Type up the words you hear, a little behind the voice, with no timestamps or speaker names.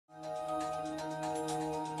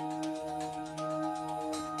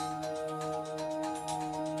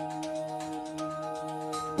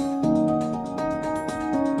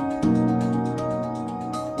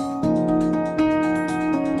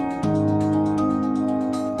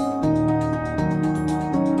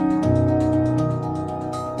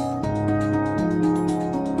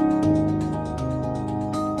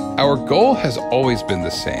Our goal has always been the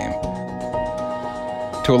same: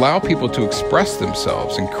 to allow people to express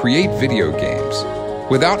themselves and create video games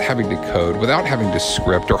without having to code, without having to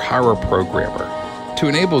script or hire a programmer, to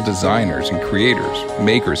enable designers and creators,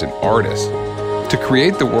 makers and artists to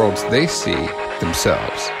create the worlds they see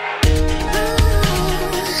themselves.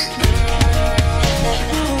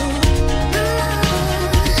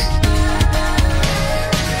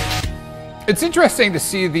 It's interesting to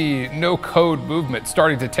see the no-code movement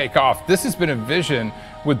starting to take off. This has been a vision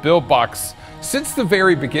with Buildbox since the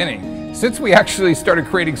very beginning. Since we actually started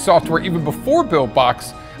creating software even before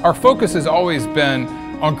Buildbox, our focus has always been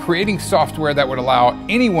on creating software that would allow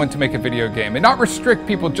anyone to make a video game and not restrict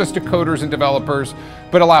people just to coders and developers,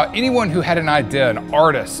 but allow anyone who had an idea, an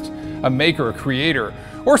artist, a maker, a creator,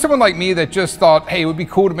 or someone like me that just thought, hey, it would be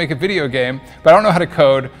cool to make a video game, but I don't know how to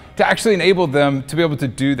code, to actually enable them to be able to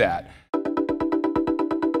do that.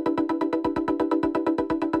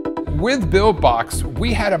 With Buildbox,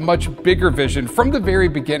 we had a much bigger vision from the very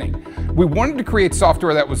beginning. We wanted to create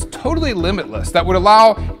software that was totally limitless, that would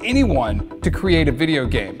allow anyone to create a video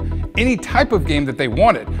game, any type of game that they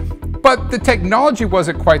wanted. But the technology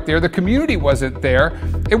wasn't quite there, the community wasn't there,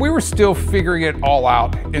 and we were still figuring it all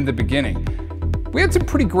out in the beginning. We had some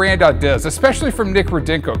pretty grand ideas, especially from Nick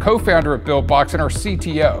Rudenko, co-founder of Buildbox and our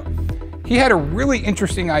CTO. He had a really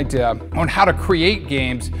interesting idea on how to create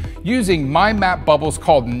games using mind map bubbles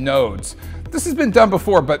called nodes. This has been done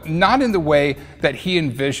before, but not in the way that he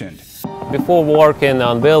envisioned. Before working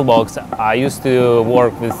on Buildbox, I used to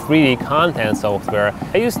work with 3D content software.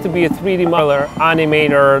 I used to be a 3D modeler,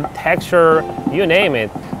 animator, texture, you name it.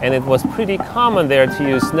 And it was pretty common there to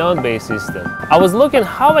use node-based system. I was looking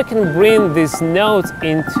how I can bring these nodes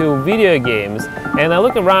into video games. And I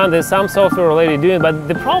look around, there's some software already doing it, but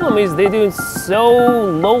the problem is they're doing so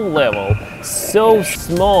low level, so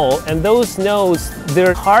small, and those nodes,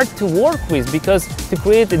 they're hard to work with because to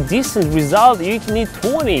create a decent result, you need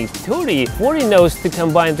 20, 30, 40 nodes to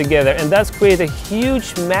combine together, and that's create a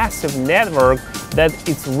huge, massive network that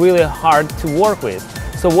it's really hard to work with.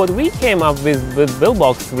 So what we came up with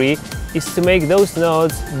Buildbox 3 is to make those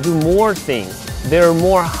nodes do more things. They're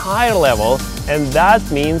more high level, and that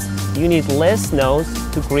means you need less nodes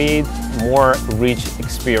to create more rich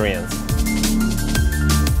experience.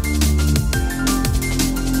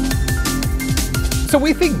 So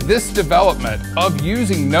we think this development of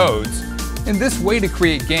using nodes in this way to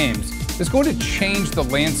create games is going to change the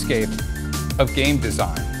landscape of game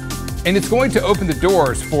design. And it's going to open the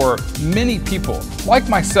doors for many people, like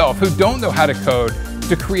myself, who don't know how to code,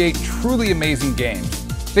 to create truly amazing games.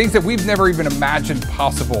 Things that we've never even imagined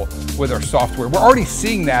possible with our software. We're already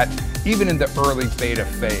seeing that even in the early beta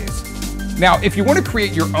phase. Now, if you want to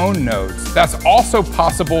create your own nodes, that's also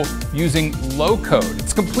possible using low code.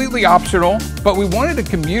 It's completely optional, but we wanted a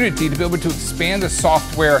community to be able to expand the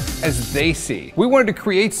software as they see. We wanted to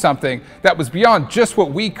create something that was beyond just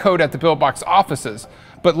what we code at the Buildbox offices,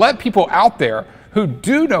 but let people out there who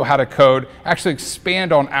do know how to code actually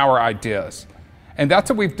expand on our ideas. And that's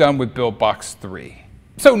what we've done with Buildbox 3.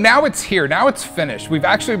 So now it's here, now it's finished. We've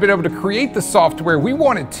actually been able to create the software we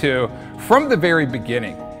wanted to from the very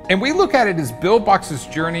beginning. And we look at it as Buildbox's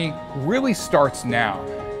journey really starts now.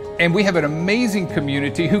 And we have an amazing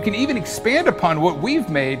community who can even expand upon what we've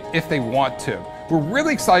made if they want to. We're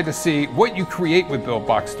really excited to see what you create with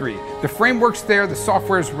Buildbox 3. The framework's there, the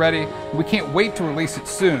software is ready, and we can't wait to release it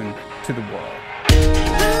soon to the world.